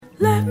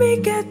Let me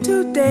get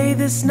today,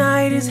 this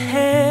night is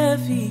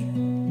heavy.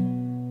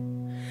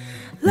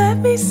 Let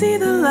me see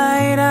the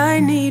light, I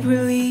need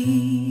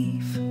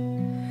relief.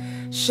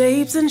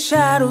 Shapes and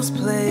shadows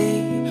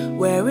play,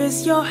 where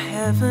is your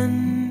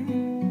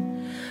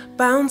heaven?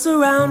 Bounce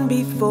around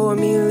before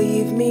me,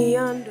 leave me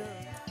under.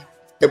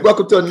 And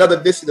welcome to another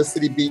edition of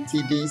City Beat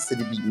TV,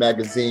 City Beat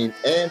Magazine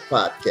and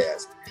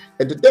podcast.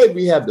 And today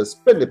we have the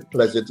splendid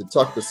pleasure to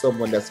talk to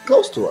someone that's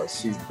close to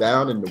us. She's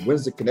down in the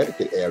Windsor,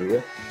 Connecticut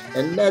area,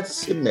 and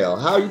that's Shanelle.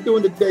 How are you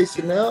doing today,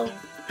 Shanelle?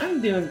 I'm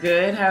doing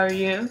good. How are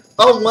you?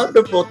 Oh,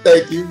 wonderful.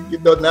 Thank you. You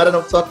know, now that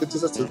I'm talking to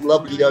such a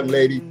lovely young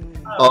lady,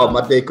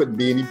 my day couldn't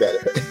be any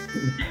better.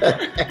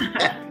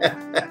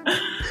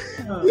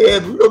 Yeah,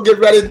 we're going to get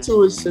right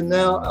into it,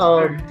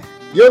 Shanelle.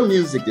 Your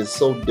music is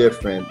so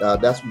different.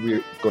 That's where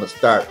we're going to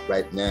start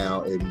right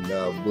now, and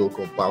we'll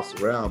go bounce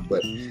around.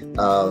 But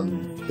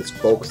it's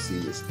folksy,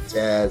 it's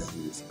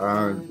jazzy, it's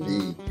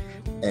R&B,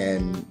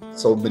 and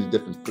so many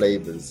different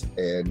flavors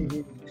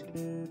and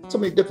so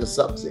many different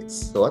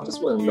subjects. So I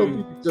just want to know if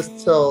you could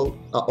just tell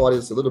our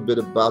audience a little bit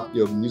about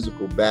your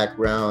musical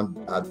background.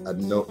 I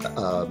know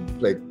you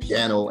play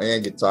piano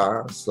and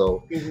guitar.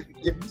 So if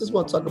you just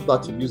want to talk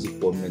about your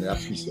music for a minute, I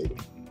appreciate it.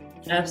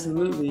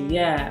 Absolutely,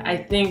 yeah. I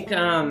think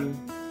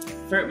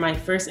my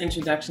first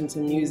introduction to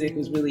music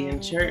was really in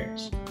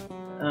church.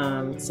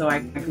 So I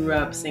grew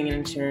up singing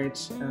in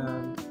church.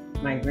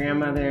 My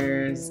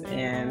grandmothers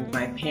and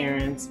my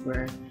parents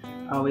were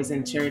always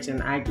in church,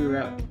 and I grew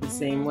up the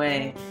same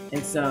way.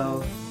 And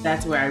so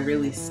that's where I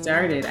really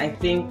started. I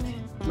think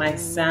my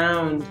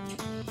sound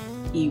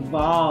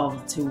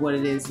evolved to what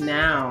it is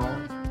now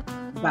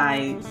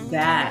by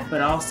that,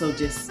 but also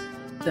just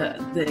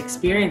the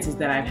experiences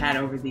that I've had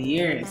over the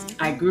years.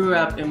 I grew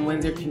up in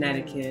Windsor,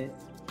 Connecticut,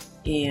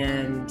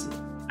 and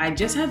I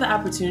just had the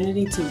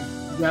opportunity to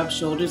rub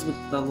shoulders with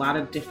a lot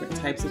of different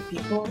types of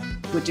people,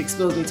 which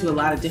exposed me to a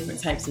lot of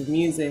different types of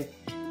music.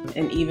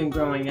 And even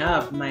growing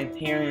up, my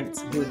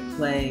parents would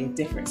play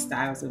different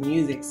styles of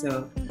music.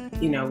 So,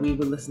 you know, we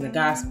would listen to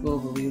gospel,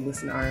 but we would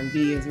listen to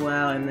R&B as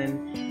well. And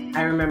then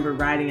I remember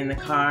riding in the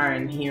car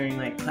and hearing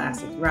like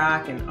classic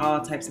rock and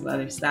all types of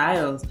other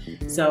styles.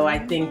 So I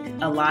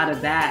think a lot of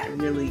that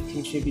really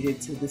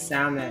contributed to the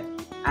sound that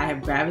I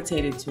have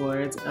gravitated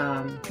towards.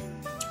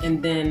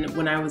 And then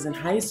when I was in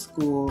high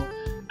school,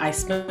 I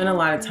spent a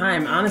lot of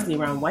time, honestly,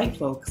 around white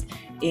folks.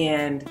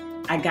 And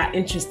I got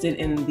interested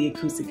in the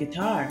acoustic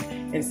guitar.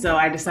 And so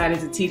I decided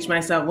to teach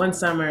myself one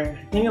summer.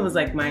 I think it was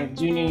like my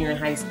junior year in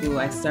high school.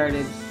 I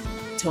started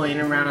toying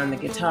around on the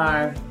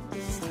guitar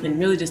and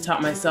really just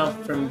taught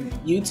myself from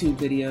YouTube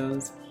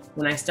videos.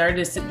 When I started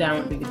to sit down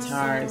with the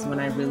guitar is when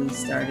I really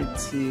started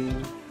to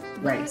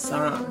write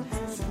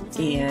songs.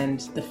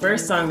 And the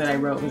first song that I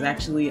wrote was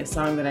actually a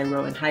song that I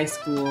wrote in high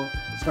school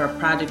for a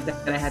project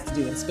that I had to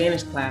do in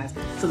Spanish class.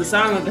 So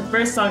the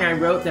first song I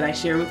wrote that I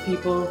share with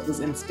people was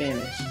in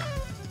Spanish.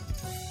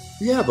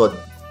 You have a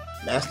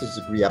master's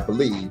degree, I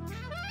believe,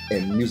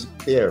 in music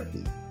therapy.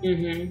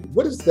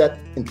 What does that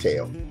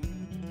entail?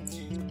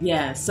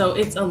 Yeah, so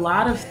it's a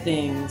lot of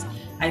things.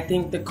 I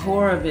think the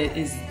core of it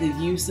is the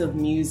use of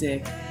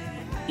music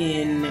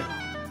in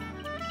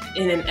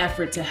an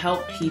effort to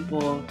help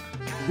people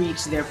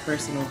reach their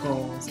personal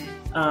goals.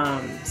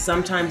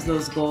 Sometimes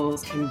those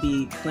goals can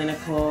be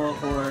clinical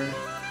or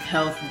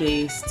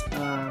health-based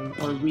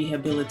or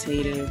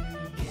rehabilitative.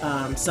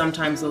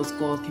 Sometimes those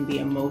goals can be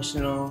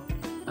emotional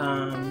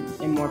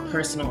and more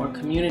personal or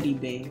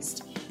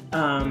community-based.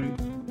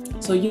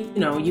 So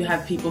you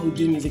have people who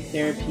do music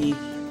therapy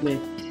with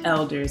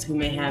elders who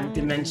may have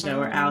dementia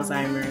or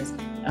Alzheimer's,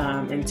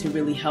 and to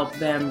really help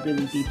them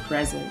really be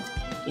present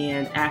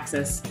and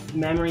access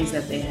memories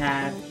that they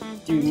have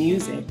through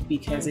music,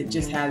 because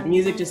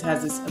music just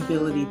has this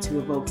ability to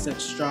evoke such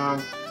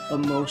strong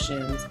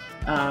emotions.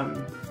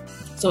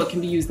 So it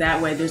can be used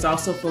that way. There's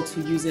also folks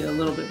who use it a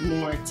little bit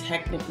more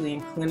technically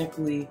and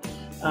clinically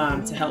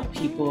to help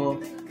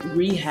people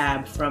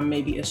rehab from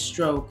maybe a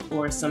stroke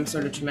or some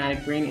sort of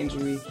traumatic brain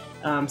injury.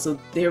 So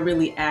they're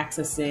really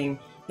accessing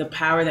the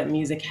power that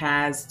music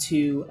has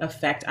to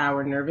affect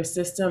our nervous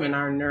system and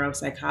our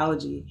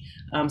neuropsychology.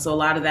 So a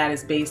lot of that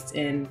is based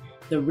in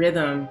the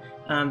rhythm,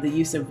 the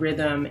use of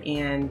rhythm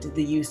and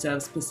the use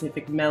of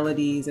specific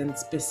melodies and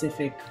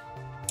specific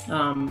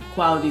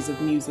qualities of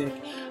music.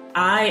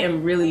 I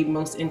am really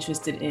most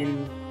interested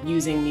in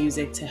using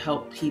music to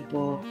help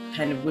people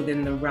kind of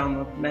within the realm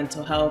of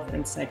mental health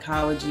and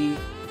psychology,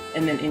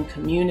 and then in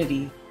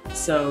community.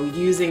 So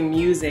using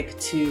music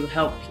to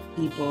help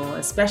people,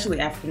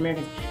 especially African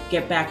Americans,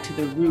 get back to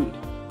the root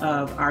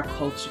of our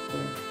culture.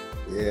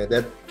 Yeah,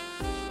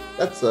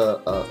 that's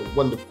a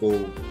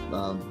wonderful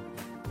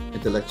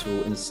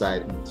intellectual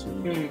insight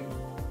into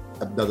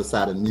another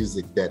side of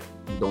music that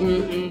you don't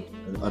really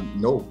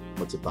know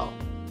much about.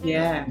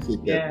 Yeah.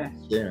 Yeah.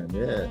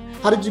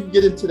 How did you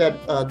get into that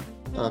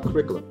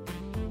curriculum?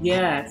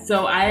 Yeah,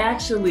 so I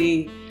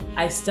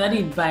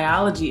studied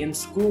biology in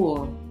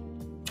school,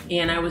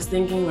 and I was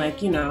thinking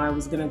I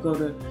was gonna go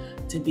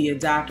to be a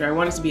doctor. I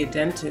wanted to be a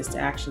dentist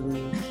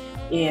actually,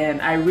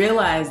 And I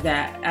realized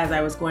that as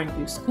I was going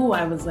through school,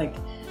 I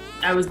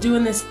was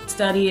doing this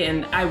study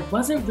and I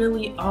wasn't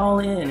really all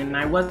in, and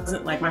I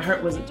wasn't like, my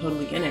heart wasn't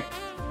totally in it.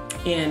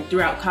 And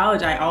throughout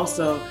college, I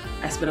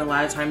spent a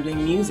lot of time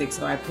doing music.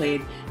 So I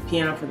played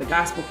piano for the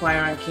gospel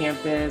choir on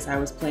campus. I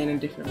was playing in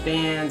different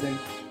bands and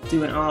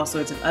doing all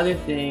sorts of other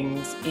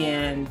things.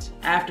 And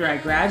after I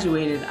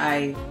graduated,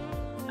 I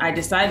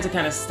decided to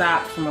kind of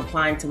stop from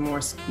applying to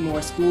more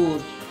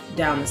schools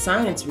down the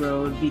science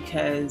road,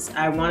 because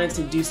I wanted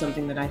to do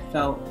something that I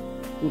felt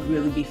would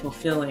really be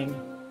fulfilling.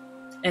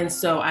 And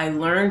so I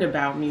learned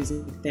about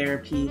music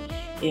therapy,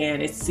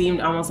 and it seemed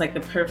almost like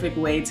the perfect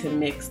way to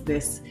mix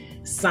this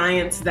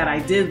science that I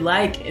did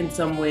like in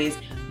some ways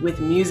with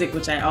music,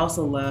 which I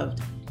also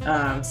loved.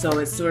 So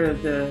it's sort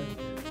of the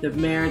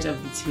marriage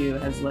of the two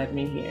has led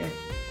me here.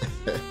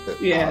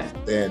 Yeah.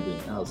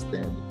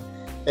 Outstanding.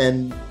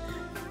 And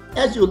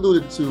as you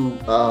alluded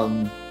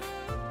to,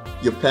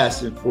 your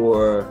passion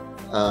for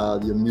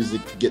your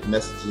music to get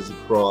messages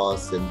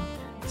across, and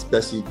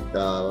especially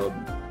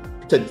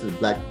particularly to the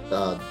Black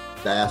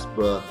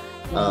diaspora.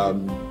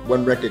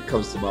 One record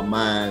comes to my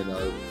mind.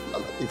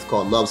 It's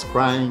called Love's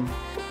Crying.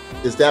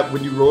 Is that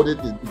when you wrote it?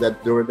 Is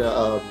that during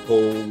the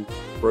whole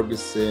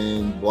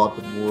Ferguson,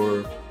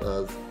 Baltimore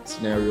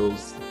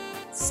scenarios?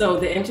 So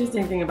the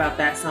interesting thing about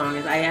that song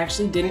is I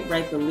actually didn't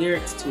write the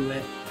lyrics to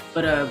it,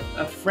 but a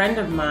friend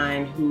of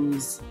mine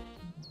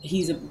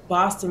he's a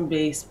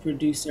Boston-based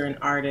producer and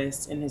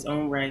artist in his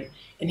own right,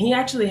 and he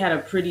actually had a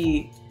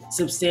pretty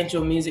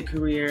substantial music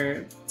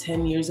career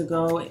 10 years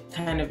ago,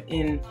 kind of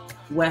in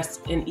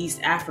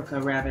East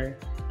Africa rather.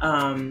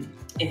 And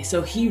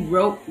so he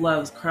wrote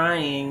Love's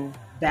Crying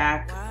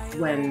back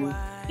when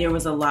there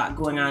was a lot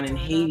going on in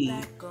Haiti,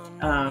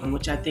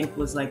 which I think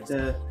was like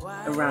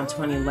around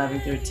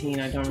 2011,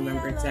 13, I don't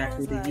remember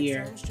exactly the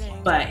year.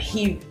 But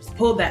he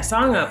pulled that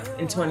song up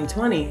in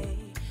 2020,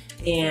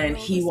 and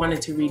he wanted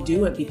to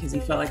redo it because he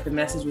felt like the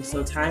message was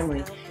so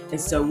timely.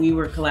 And so we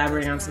were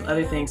collaborating on some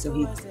other things, so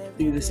he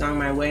threw the song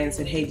my way and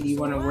said, hey, do you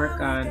want to work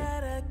on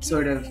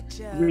sort of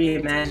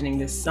reimagining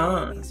this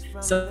song?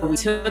 So we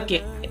took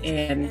it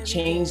and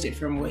changed it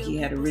from what he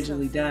had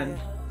originally done.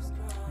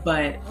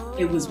 But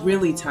it was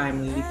really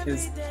timely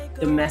because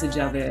the message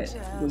of it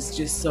was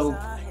just so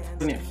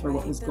pertinent for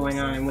what was going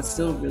on and what's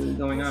still really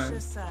going on.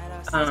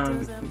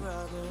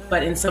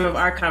 But in some of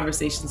our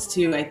conversations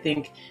too, I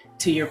think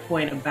to your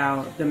point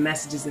about the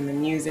messages in the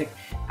music,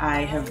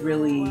 I have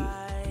really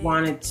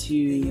wanted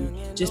to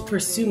just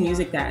pursue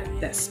music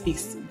that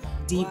speaks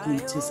deeply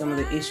to some of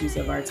the issues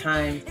of our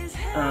time,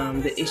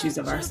 the issues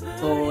of our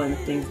soul, and the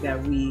things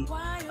that we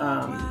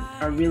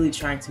are really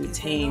trying to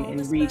attain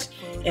and reach.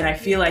 And I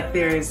feel like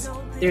there's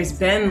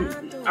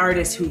been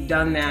artists who've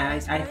done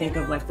that. I think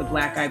of like the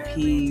Black Eyed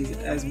Peas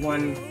as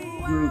one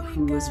group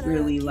who was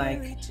really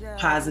like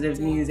positive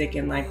music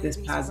and like this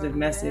positive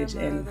message.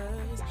 And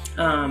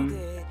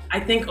I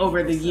think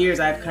over the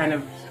years I've kind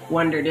of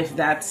wondered if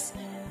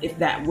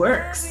that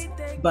works.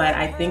 But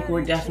I think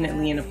we're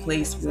definitely in a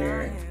place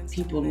where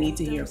people need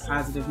to hear a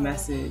positive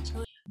message.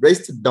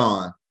 Race to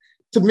Dawn,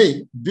 to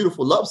me,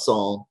 beautiful love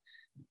song.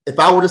 If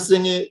I were to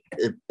sing it,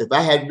 if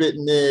I had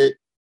written it,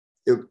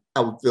 I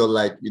would feel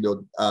like,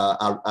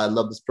 I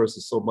love this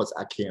person so much,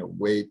 I can't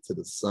wait till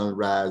the sun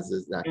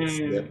rises and I can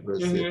see that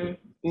person.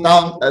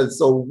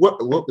 So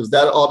what was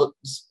that all the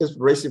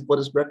inspiration for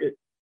this record?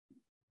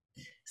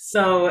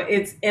 So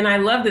and I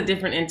love the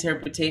different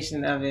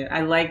interpretation of it.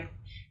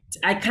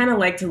 I kind of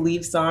like to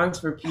leave songs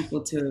for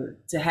people to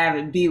have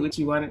it be what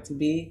you want it to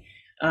be.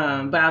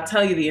 But I'll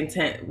tell you the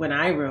intent when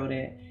I wrote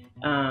it,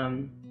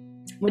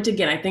 which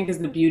again, I think is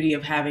the beauty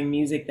of having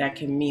music that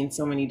can mean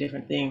so many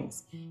different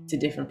things to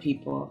different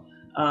people.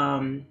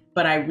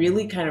 But I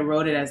really kind of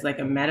wrote it as like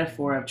a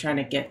metaphor of trying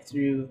to get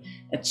through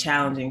a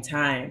challenging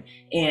time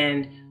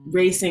and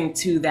racing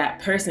to that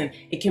person.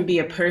 It can be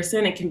a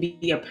person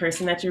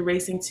that you're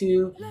racing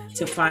to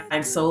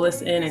find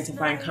solace in and to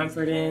find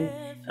comfort in.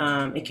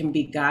 It can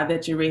be God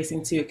that you're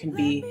racing to. It can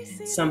be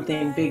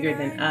something bigger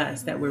than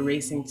us that we're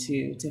racing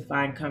to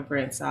find comfort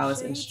and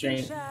solace and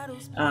strength.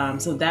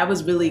 So that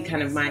was really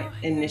kind of my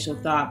initial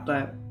thought.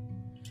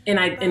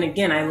 And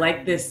again, I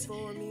like this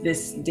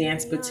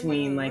dance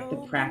between like the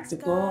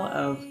practical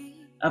of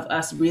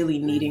us really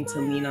needing to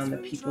lean on the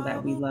people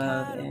that we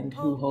love and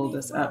who hold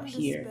us up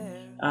here.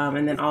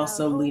 And then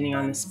also leaning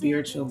on the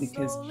spiritual,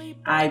 because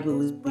I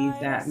believe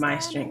that my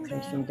strength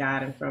comes from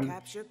God and from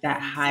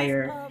that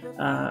higher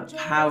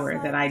power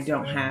that I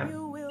don't have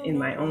in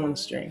my own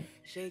strength.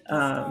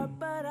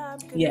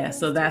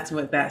 So that's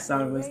what that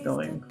song was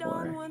going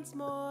for.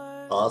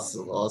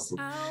 Awesome.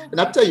 And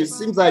I tell you, it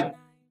seems like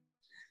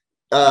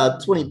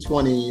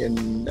 2020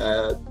 and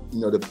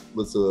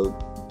was a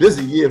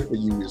busy year for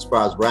you as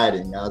far as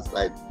writing. I was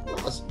like,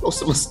 I wrote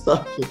some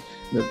stuff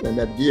in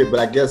that year, but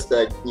I guess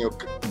that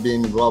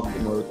being involved,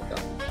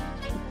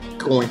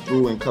 going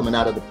through and coming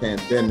out of the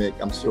pandemic,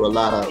 I'm sure a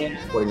lot of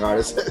recording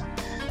artists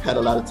had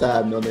a lot of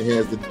time on their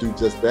hands to do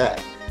just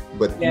that.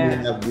 But you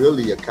have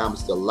really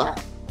accomplished a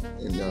lot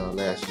in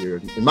last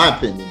year, in my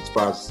opinion, as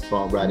far as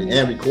songwriting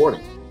and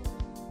recording.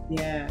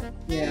 Yeah.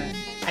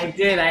 I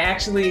did. I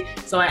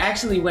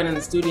actually went in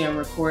the studio and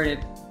recorded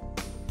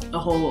a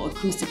whole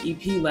acoustic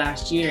EP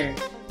last year,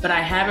 but I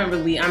haven't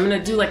released. I'm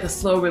gonna do like a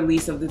slow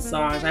release of the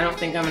songs. I don't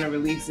think I'm gonna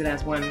release it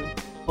as one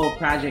whole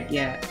project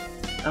yet.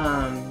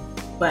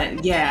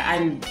 But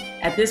yeah,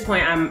 at this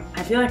point,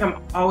 I feel like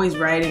I'm always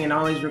writing and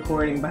always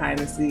recording behind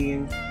the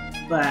scenes,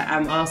 but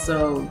I'm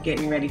also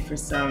getting ready for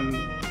some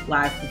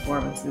live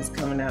performances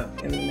coming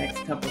up in the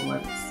next couple of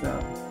months. So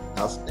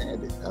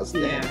outstanding.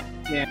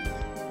 Yeah.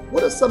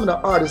 What are some of the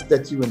artists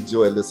that you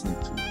enjoy listening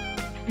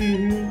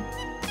to?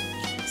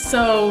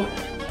 So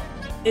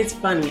it's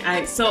funny.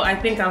 I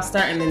think I'll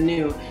start in the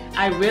new.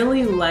 I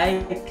really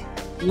like,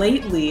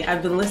 lately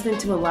I've been listening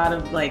to a lot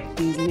of like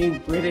these new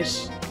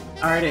British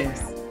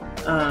artists.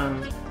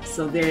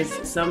 So there's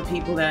some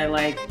people that I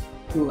like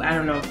who, I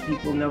don't know if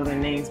people know their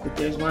names, but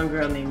there's one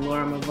girl named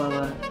Laura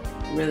Mavola,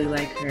 really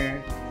like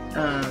her.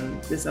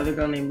 This other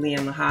girl named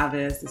Leanne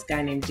LaHavis, this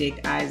guy named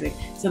Jake Isaac.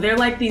 So they're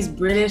like these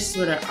British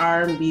sort of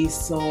R&B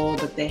soul,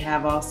 but they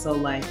have also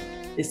like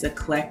this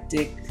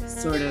eclectic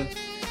sort of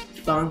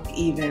funk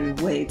even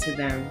way to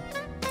them.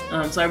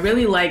 So I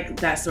really like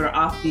that sort of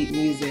offbeat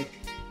music.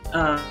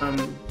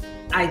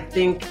 I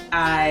think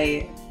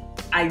I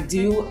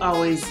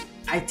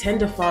tend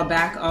to fall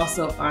back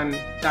also on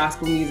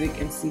gospel music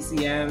and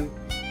CCM,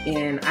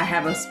 and I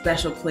have a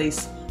special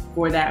place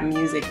for that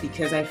music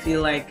because I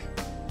feel like,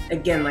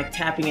 again, like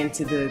tapping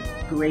into the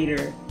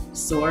greater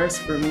source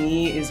for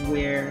me is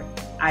where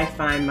I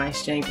find my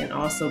strength and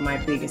also my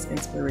biggest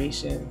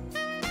inspiration.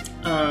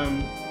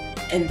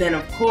 And then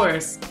of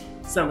course,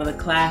 some of the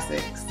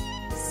classics.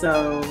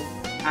 So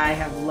I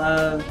have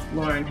loved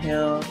Lauryn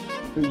Hill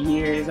for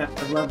years.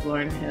 I've loved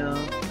Lauryn Hill.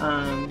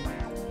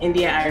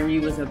 India.Arie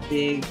was a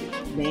big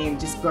name.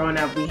 Just growing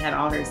up, we had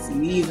all her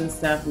CDs and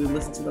stuff. We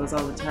listened to those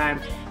all the time.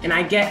 And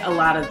I get a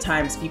lot of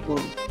times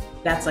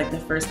that's like the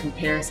first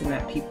comparison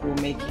that people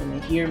make when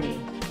they hear me,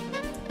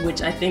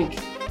 which I think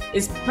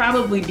is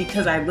probably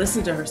because I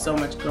listened to her so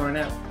much growing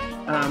up.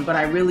 But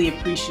I really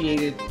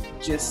appreciated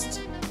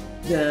just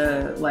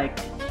the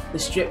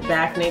stripped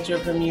back nature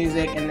of her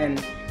music, and then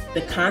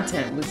the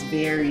content was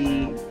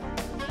very,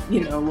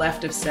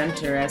 left of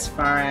center as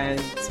far as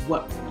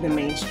what the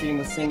mainstream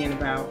was singing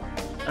about.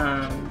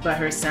 But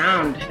her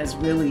sound has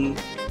really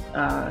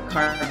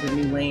carved a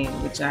new lane,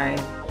 which I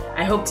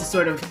hope to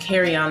sort of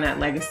carry on that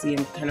legacy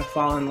and kind of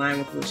fall in line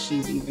with what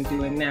she's even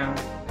doing now.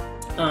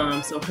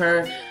 So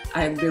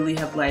I really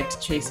have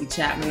liked Tracy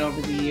Chapman over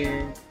the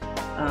years,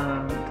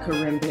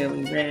 Corinne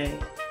Bailey Rae.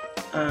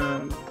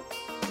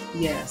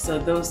 So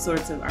those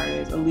sorts of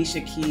artists.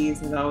 Alicia Keys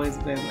has always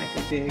been like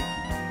a big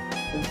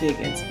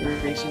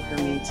inspiration for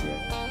me too.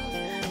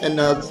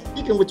 And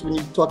speaking of which, when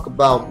you talk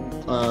about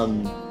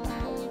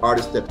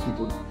artists that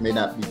people may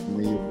not be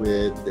familiar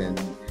with and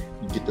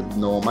you get to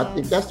know them, I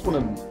think that's one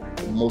of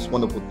the most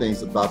wonderful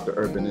things about the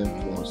urban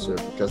influencer,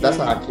 because that's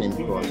how I came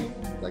across,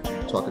 like you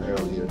were talking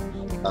earlier.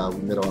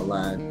 We met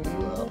online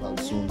through a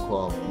Zoom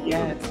call.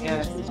 Yes.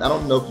 I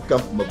don't know if you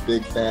come from a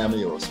big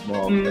family or a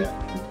small family,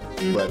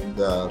 but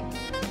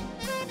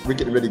we're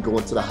getting ready to go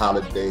into the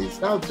holidays.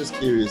 And I was just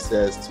curious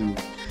as to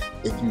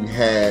if you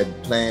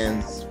had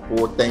plans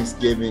for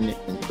Thanksgiving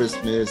and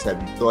Christmas.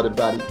 Have you thought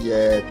about it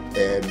yet?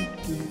 And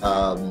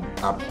are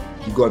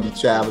you going to be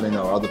traveling,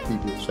 or other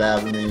people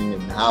traveling?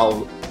 And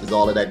how is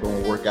all of that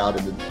going to work out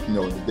in the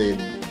day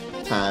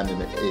and time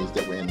and the age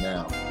that we're in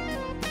now?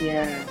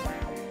 Yeah.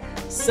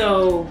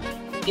 So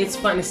it's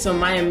funny. So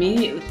my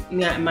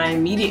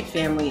immediate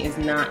family is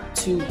not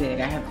too big.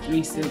 I have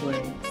 3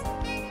 siblings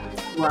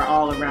who are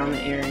all around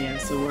the area.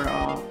 So we're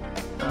all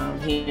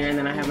here. And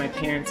then I have my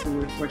parents who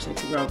were fortunate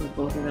to grow up with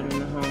both of them in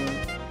the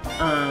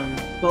home.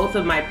 Both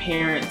of my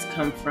parents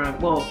come from,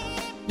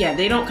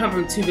 they don't come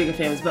from too big of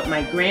families, but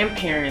my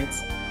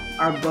grandparents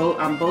are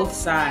on both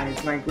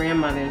sides. My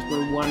grandmothers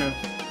were one of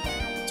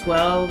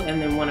 12 and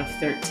then one of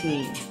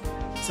 13.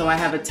 So I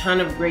have a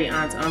ton of great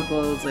aunts,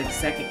 uncles, like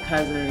second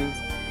cousins,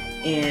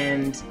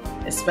 and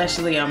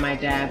especially on my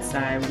dad's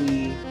side,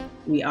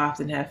 we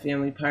often have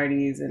family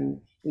parties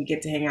and we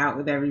get to hang out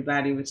with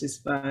everybody, which is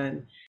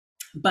fun.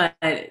 But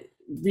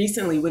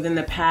recently, within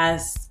the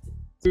past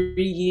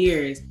 3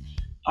 years,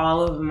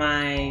 all of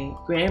my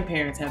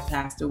grandparents have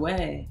passed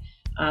away.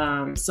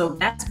 So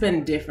that's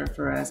been different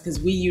for us because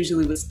we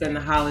usually would spend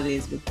the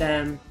holidays with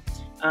them.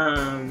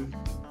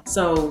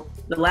 So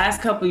the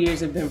last couple of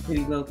years have been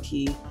pretty low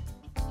key.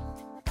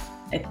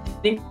 I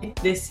think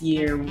this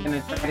year we're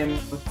gonna try to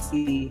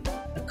see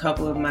a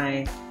couple of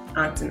my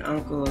aunts and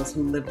uncles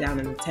who live down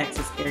in the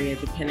Texas area,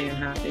 depending on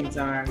how things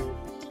are.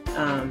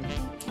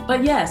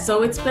 But yeah,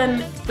 so it's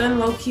been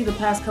low key the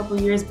past couple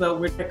of years, but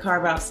we're gonna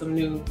carve out some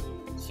new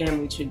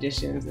family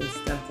traditions and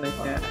stuff like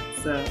that.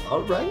 So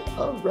all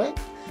right.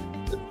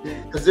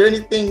 Is there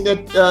anything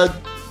that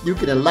you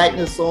can enlighten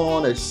us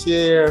on or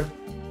share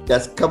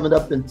that's coming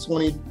up in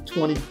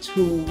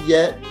 2022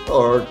 yet,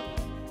 or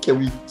can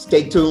we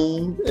stay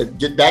tuned and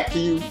get back to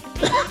you?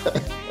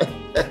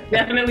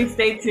 Definitely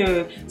stay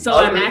tuned. So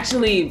I'm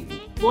actually,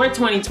 for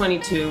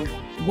 2022,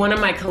 one of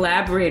my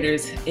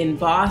collaborators in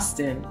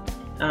Boston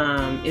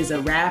is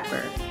a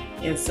rapper.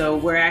 And so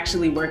we're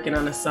actually working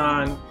on a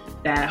song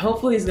that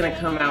hopefully is going to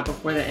come out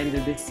before the end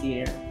of this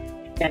year.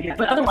 Yeah.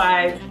 But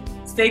otherwise,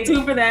 stay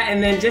tuned for that,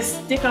 and then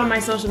just stick on my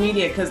social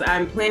media because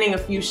I'm planning a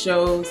few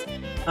shows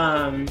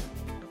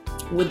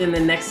within the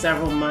next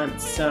several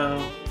months.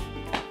 So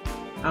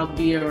I'll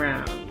be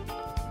around.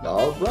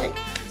 All right.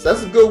 So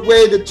that's a good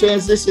way to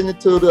transition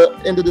into the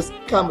end of this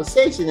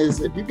conversation, is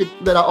if you could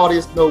let our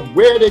audience know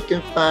where they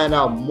can find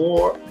out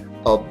more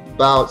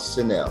about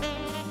Shanelle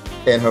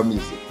and her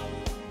music.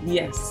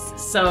 Yes.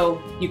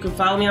 So you can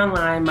follow me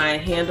online. My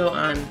handle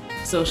on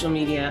social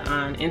media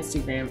on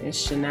Instagram is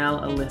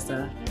Shanelle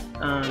Alyssa.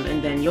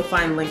 And then you'll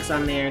find links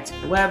on there to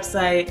the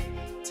website,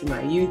 to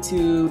my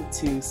YouTube,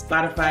 to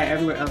Spotify,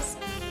 everywhere else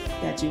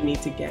that you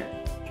need to get.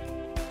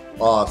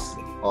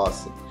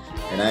 Awesome.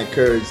 And I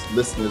encourage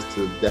listeners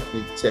to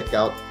definitely check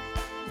out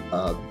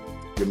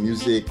your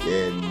music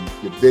and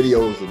your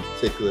videos in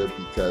particular,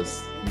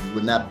 because you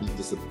would not be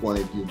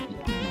disappointed. You'll be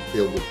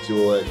filled with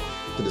joy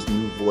to this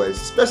new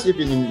voice, especially if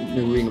you're in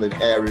the New England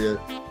area.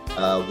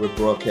 We're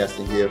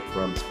broadcasting here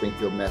from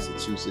Springfield,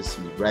 Massachusetts,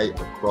 right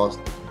across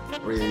the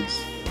bridge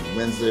in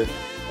Windsor.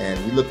 And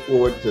we look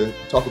forward to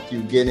talking to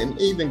you again and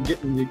even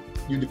getting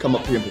you to come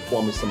up here and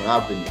perform in some of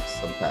our venues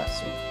sometime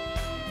soon.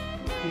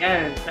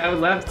 Yes, I would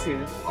love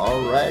to. All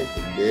right,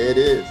 and there it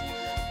is.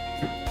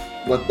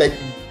 Well, thank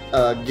you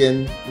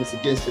once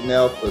again,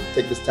 Shanelle, for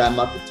taking this time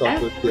out to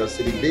talk with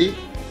City B.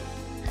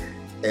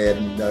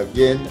 And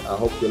again, I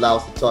hope you allow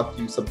us to talk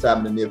to you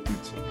sometime in the near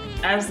future.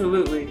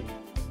 Absolutely.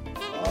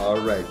 All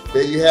right,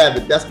 there you have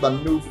it. That's my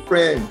new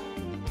friend.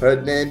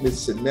 Her name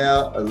is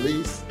Shanelle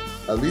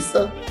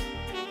Alyssa.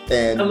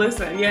 And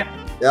Alyssa, yeah.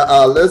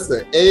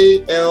 Alyssa,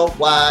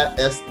 Alyssa.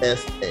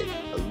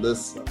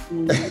 Alyssa.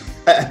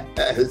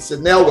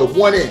 Shanelle with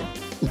one N.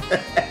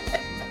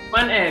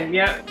 One N,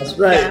 yep. That's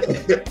right.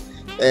 Yeah.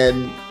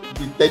 And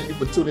we thank you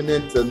for tuning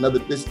in to another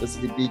edition of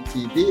City B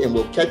TV, and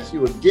we'll catch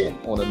you again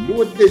on a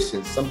new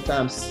edition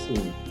sometime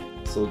soon.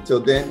 So until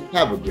then,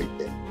 have a great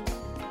day.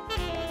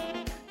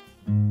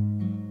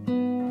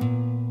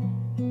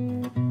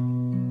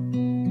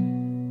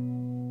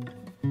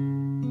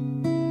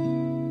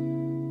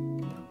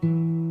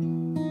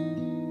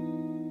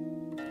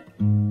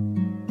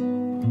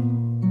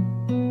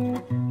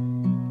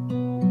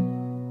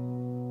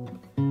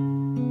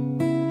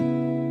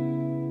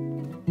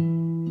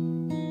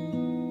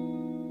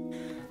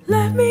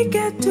 Let me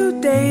get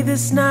today,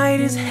 this night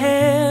is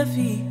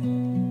heavy.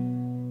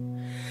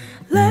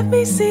 Let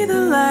me see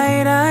the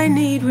light, I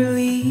need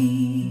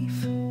relief.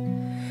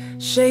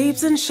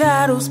 Shapes and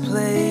shadows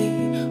play,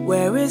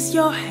 where is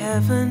your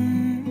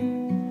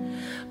heaven?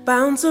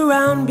 Bounce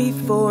around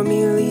before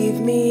me, leave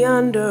me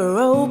under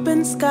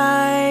open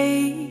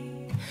sky.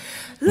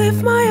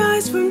 Lift my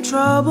eyes from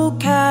trouble,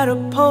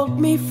 catapult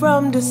me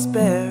from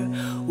despair.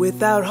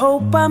 Without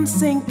hope I'm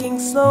sinking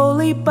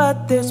slowly,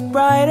 but there's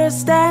brighter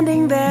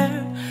standing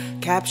there.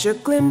 Capture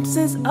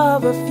glimpses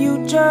of a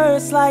future,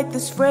 it's like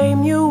this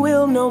frame you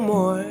will no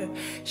more.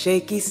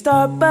 Shaky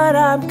start, but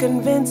I'm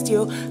convinced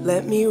you'll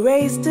let me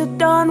race to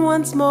dawn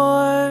once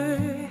more.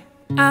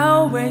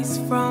 I'll race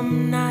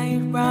from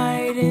night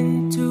right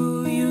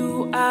into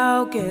you.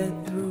 I'll get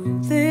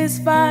through this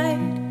fight,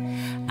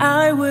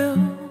 I will.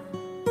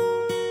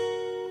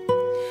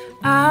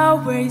 I'll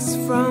race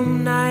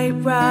from night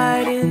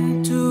right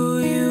into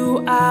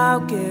you. I'll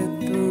get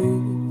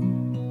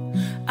through,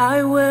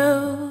 I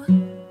will.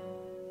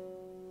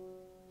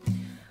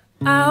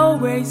 I'll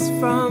race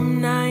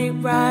from night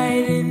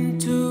right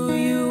into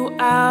you.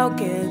 I'll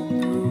get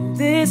through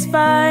this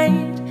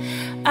fight,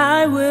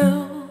 I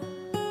will.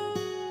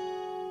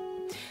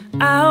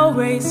 I'll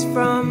race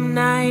from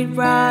night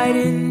right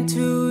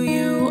into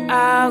you.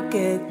 I'll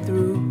get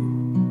through,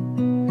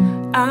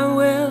 I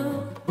will.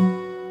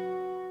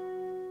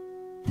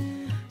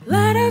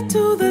 Ladder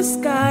to the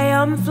sky,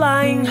 I'm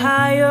flying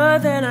higher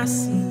than I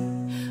see.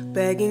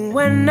 Begging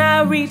when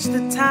I reach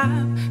the top,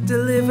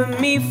 deliver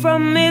me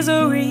from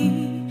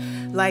misery.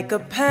 Like a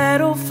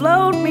pedal,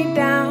 float me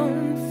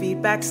down,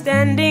 feet back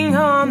standing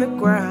on the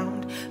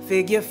ground.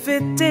 Figure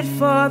fitted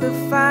for the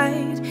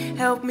fight,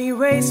 help me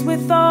race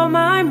with all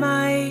my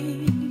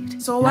might.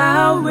 So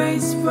I'll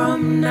race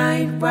from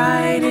night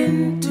right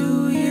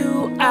into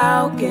you.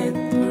 I'll get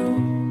through,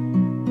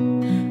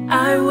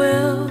 I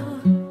will.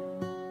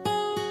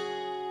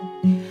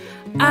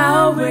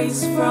 I'll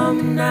race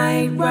from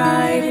night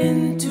right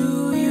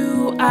into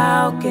you.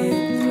 I'll get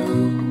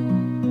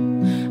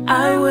through,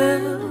 I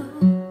will.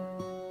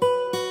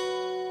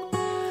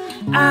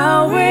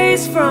 I'll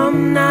race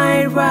from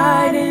night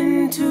right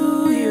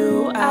into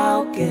you.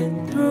 I'll get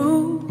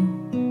through,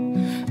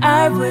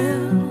 I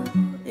will.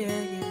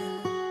 Yeah,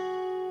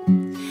 yeah.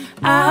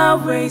 I'll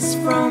race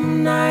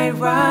from night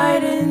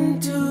right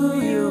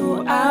into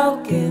you. I'll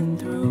get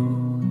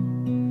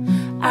through,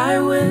 I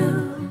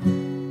will.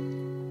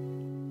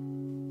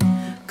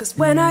 'Cause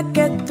when I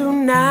get through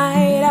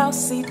night, I'll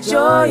see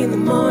joy in the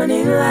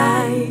morning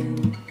light.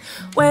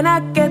 When I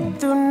get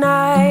through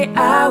night,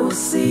 I will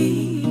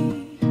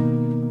see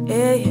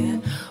Yeah, yeah.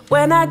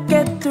 When I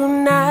get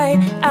through night,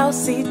 I'll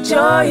see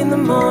joy in the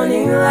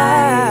morning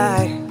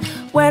light.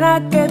 When I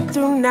get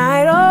through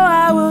night, oh,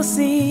 I will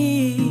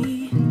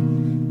see.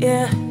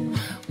 Yeah.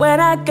 When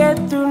I get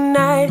through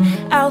night,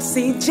 I'll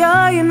see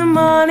joy in the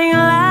morning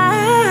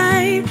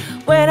light.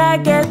 When I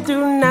get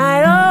through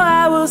night, oh,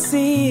 I will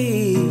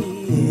see.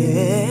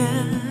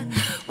 Yeah.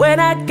 When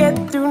I get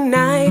through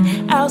night,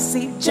 I'll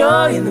see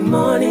joy in the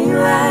morning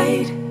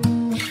light.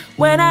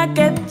 When I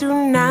get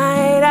through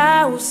night,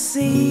 I will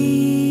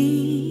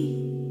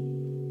see.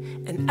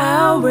 And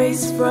I'll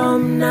race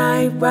from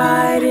night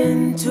right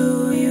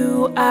into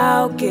you.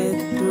 I'll get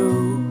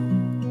through.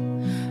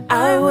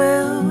 I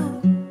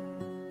will.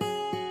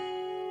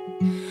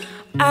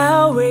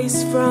 I'll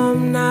race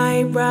from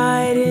night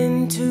right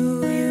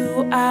into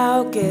you.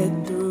 I'll get